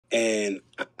And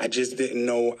I just didn't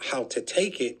know how to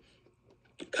take it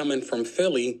coming from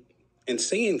Philly and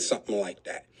seeing something like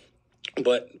that.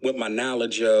 But with my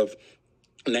knowledge of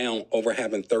now over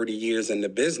having 30 years in the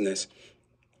business,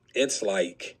 it's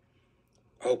like,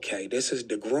 okay, this is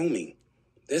the grooming.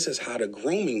 This is how the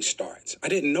grooming starts. I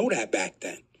didn't know that back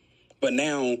then. But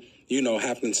now,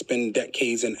 having spent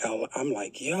decades in LA, I'm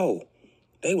like, yo,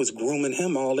 they was grooming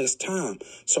him all this time.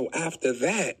 So after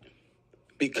that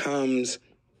becomes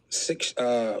six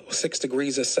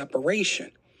degrees of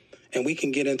separation. And we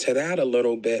can get into that a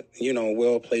little bit.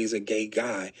 Will plays a gay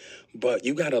guy. But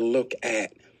you got to look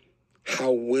at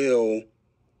how Will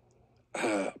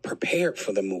prepared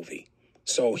for the movie.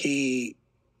 So he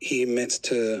admits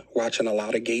to watching a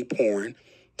lot of gay porn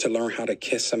to learn how to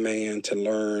kiss a man, to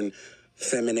learn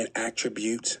feminine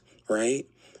attributes, right?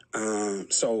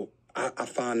 So I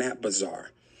find that bizarre.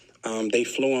 They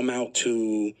flew him out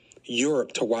to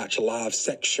Europe to watch live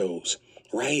sex shows,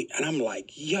 right? And I'm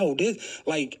like, yo, this,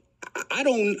 like,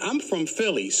 I'm from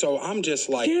Philly, so I'm just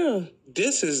like, yeah.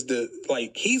 This is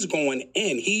he's going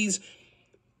in. He's,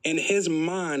 in his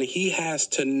mind, he has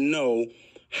to know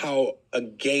how a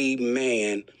gay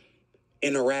man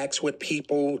interacts with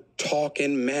people,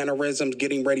 talking, mannerisms,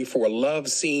 getting ready for a love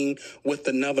scene with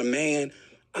another man.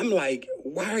 I'm like,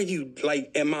 why are you,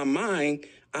 in my mind,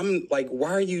 I'm like,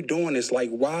 why are you doing this? Like,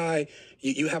 why,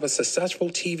 you have a successful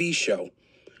TV show.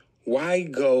 Why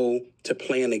go to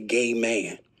playing a gay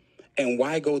man? And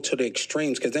why go to the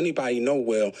extremes? Because anybody know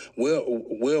Will,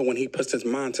 when he puts his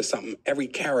mind to something, every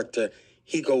character,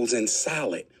 he goes in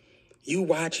solid. You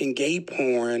watching gay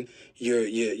porn,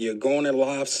 you're going to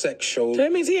live sex shows. So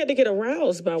that means he had to get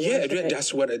aroused by watching. Yeah,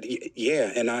 that's what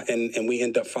and we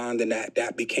end up finding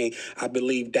that became, I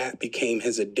believe that became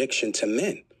his addiction to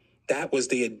men. That was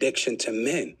the addiction to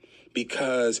men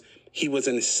because he was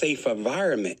in a safe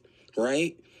environment,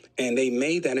 right? And they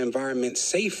made that environment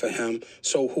safe for him.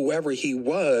 So whoever he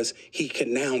was, he could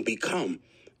now become.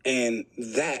 And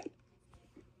that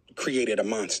created a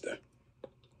monster.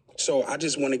 So I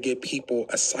just want to give people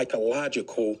a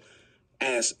psychological,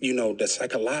 the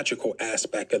psychological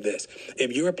aspect of this.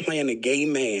 If you're playing a gay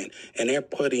man and they're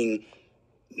putting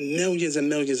millions and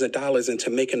millions of dollars into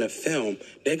making a film,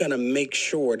 they're going to make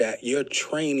sure that you're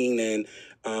training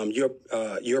and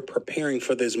you're preparing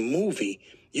for this movie.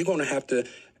 You're going to have to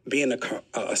be in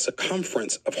a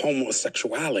circumference of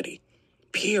homosexuality,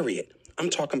 period.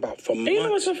 I'm talking about for months. You know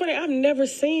what's so funny? I've never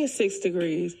seen 6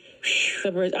 Degrees.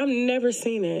 I've never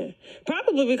seen it.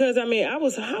 Probably because,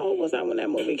 how old was I when that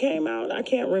movie came out? I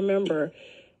can't remember.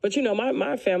 But,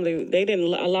 my family, they didn't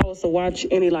allow us to watch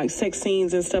any, sex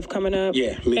scenes and stuff coming up.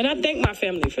 Yeah. And I thank my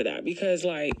family for that because,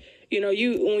 when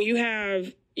you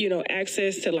have,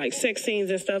 access to, sex scenes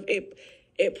and stuff,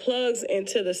 it plugs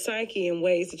into the psyche in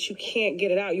ways that you can't get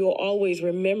it out. You'll always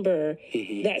remember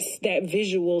that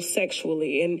visual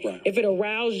sexually. And if it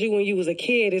aroused you when you was a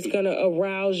kid, it's going to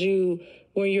arouse you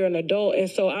when you're an adult. And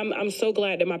so I'm so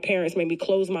glad that my parents made me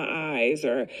close my eyes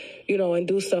or, and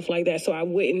do stuff like that. So I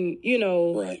wouldn't,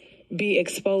 be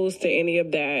exposed to any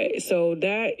of that. So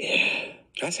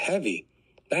that's heavy.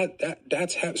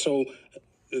 That's heavy. So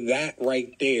that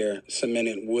right there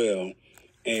cemented Will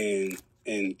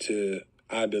and to,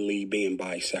 I believe, being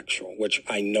bisexual, which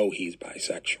I know he's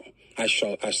bisexual. I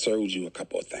showed you a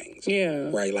couple of things. Yeah.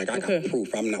 Right? I got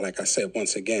proof. I'm not, like I said,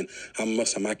 once again, I'm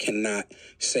Muslim. I cannot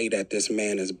say that this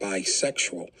man is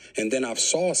bisexual. And then I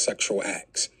saw sexual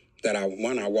acts that I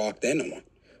walked in on.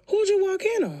 Who'd you walk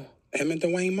in on? Him and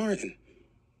Dwayne Martin.